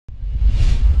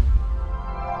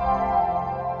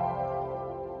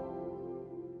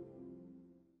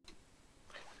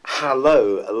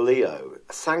Hello, Leo.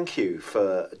 Thank you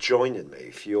for joining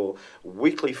me for your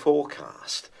weekly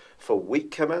forecast for week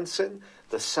commencing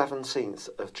the 17th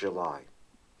of July.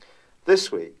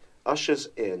 This week ushers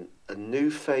in a new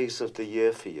phase of the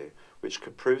year for you, which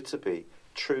could prove to be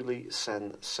truly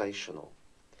sensational.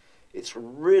 It's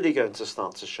really going to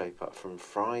start to shape up from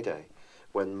Friday,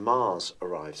 when Mars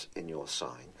arrives in your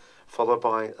sign, followed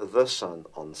by the Sun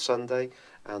on Sunday,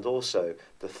 and also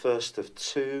the first of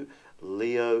two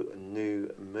Leo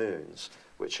new moons,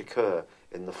 which occur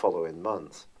in the following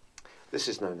month. This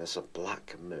is known as a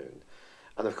black moon,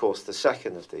 and of course the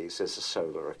second of these is a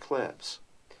solar eclipse.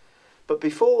 But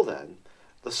before then,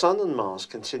 the Sun and Mars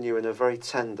continue in a very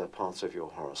tender part of your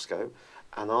horoscope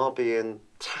and are being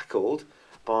tackled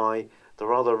by the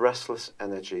rather restless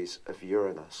energies of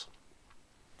Uranus.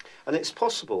 And it's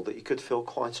possible that you could feel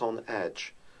quite on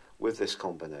edge with this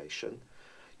combination.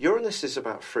 Uranus is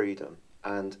about freedom,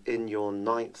 and in your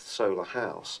ninth solar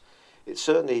house, it's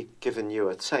certainly given you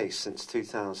a taste since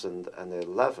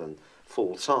 2011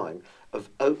 full time of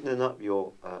opening up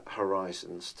your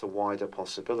horizons to wider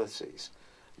possibilities,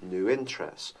 new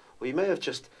interests, or you may have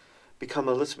just become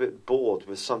a little bit bored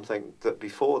with something that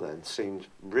before then seemed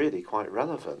really quite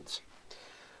relevant.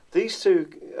 These two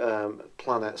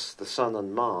planets, the Sun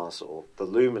and Mars, or the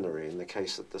luminary in the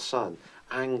case of the Sun,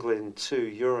 angling to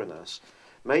Uranus,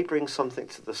 may bring something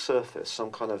to the surface,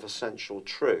 some kind of essential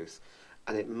truth,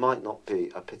 and it might not be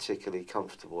a particularly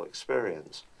comfortable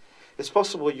experience. It's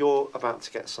possible you're about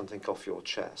to get something off your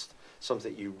chest,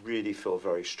 something you really feel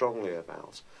very strongly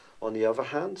about. On the other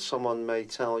hand, someone may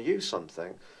tell you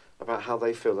something about how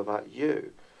they feel about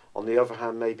you. On the other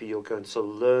hand, maybe you're going to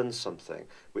learn something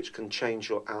which can change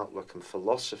your outlook and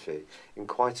philosophy in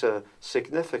quite a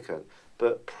significant,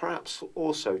 but perhaps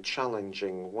also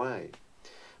challenging way.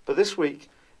 But this week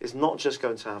is not just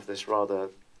going to have this rather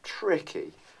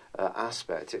tricky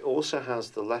aspect. It also has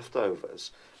the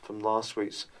leftovers from last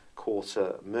week's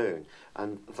quarter moon,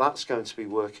 and that's going to be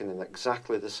working in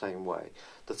exactly the same way.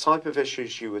 The type of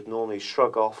issues you would normally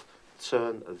shrug off,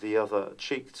 turn the other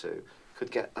cheek to, could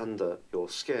get under your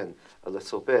skin a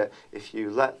little bit if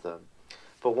you let them.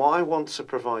 But what I want to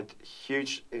provide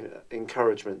huge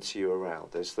encouragement to you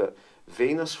around is that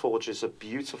Venus forges a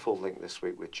beautiful link this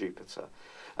week with Jupiter.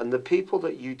 And the people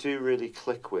that you do really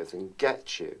click with and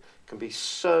get you can be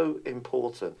so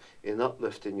important in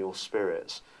uplifting your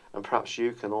spirits. And perhaps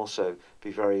you can also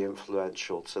be very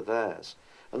influential to theirs.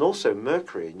 And also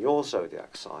Mercury in your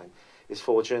zodiac sign is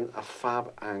forging a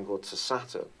fab angle to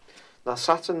Saturn. Now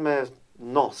Saturn may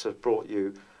not have brought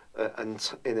you in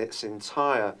its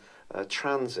entire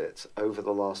transit over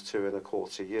the last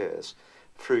 2.25 years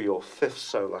through your fifth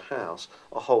solar house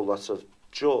a whole lot of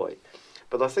joy.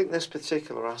 But I think this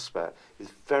particular aspect is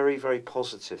very, very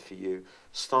positive for you,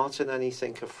 starting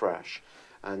anything afresh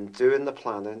and doing the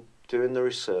planning, doing the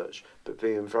research, but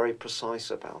being very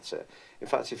precise about it. In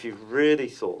fact, if you've really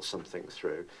thought something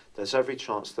through, there's every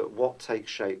chance that what takes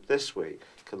shape this week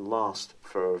can last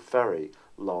for a very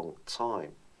long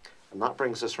time. And that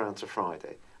brings us round to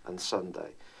Friday and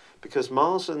Sunday, because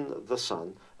Mars and the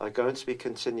Sun are going to be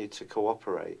continued to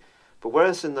cooperate. But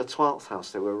whereas in the 12th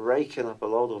house they were raking up a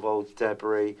lot of old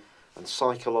debris and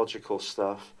psychological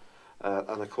stuff,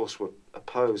 and of course were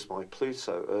opposed by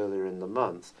Pluto earlier in the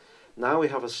month, now we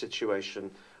have a situation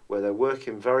where they're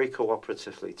working very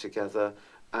cooperatively together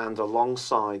and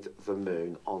alongside the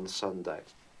moon on Sunday.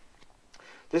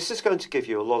 This is going to give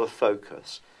you a lot of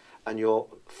focus, and your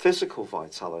physical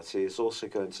vitality is also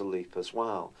going to leap as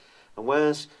well. And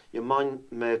whereas your mind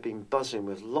may have been buzzing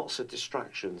with lots of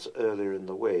distractions earlier in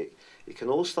the week, it can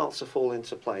all start to fall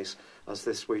into place as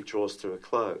this week draws to a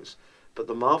close. But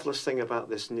the marvellous thing about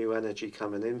this new energy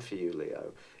coming in for you,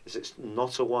 Leo, is it's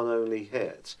not a one-only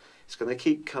hit. It's going to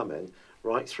keep coming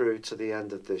right through to the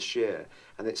end of this year.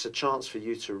 And it's a chance for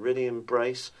you to really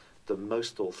embrace the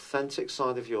most authentic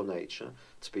side of your nature,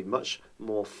 to be much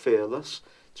more fearless,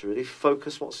 to really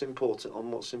focus what's important on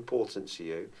what's important to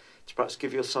you, to perhaps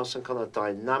give yourself some kind of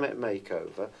dynamic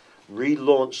makeover,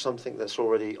 relaunch something that's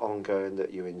already ongoing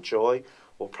that you enjoy,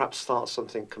 or perhaps start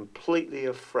something completely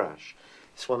afresh.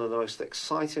 It's one of the most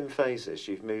exciting phases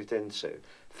you've moved into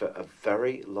for a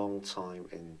very long time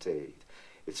indeed.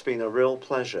 It's been a real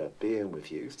pleasure being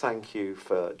with you. Thank you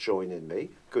for joining me.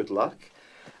 Good luck,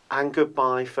 and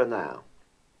goodbye for now.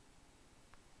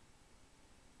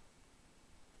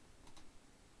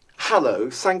 Hello,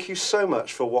 thank you so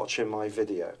much for watching my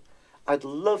video. I'd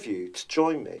love you to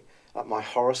join me at my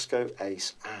Horoscope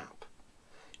Ace app.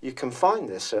 You can find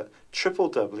this at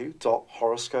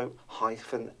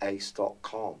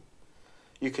www.horoscope-ace.com.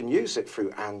 You can use it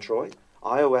through Android,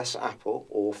 iOS, Apple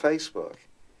or Facebook.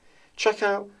 Check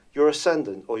out your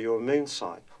ascendant or your moon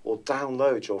sign, or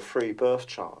download your free birth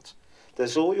chart.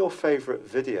 There's all your favourite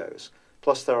videos,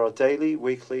 plus there are daily,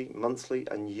 weekly, monthly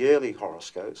and yearly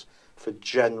horoscopes for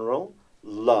general,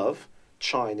 love,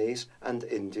 Chinese and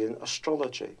Indian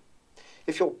astrology.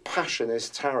 If your passion is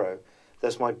tarot,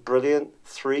 there's my brilliant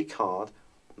 3-card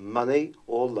money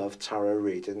or love tarot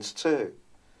readings too.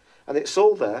 And it's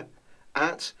all there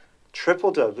at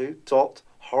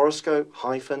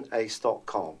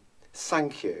www.horoscope-ace.com.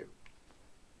 Thank you.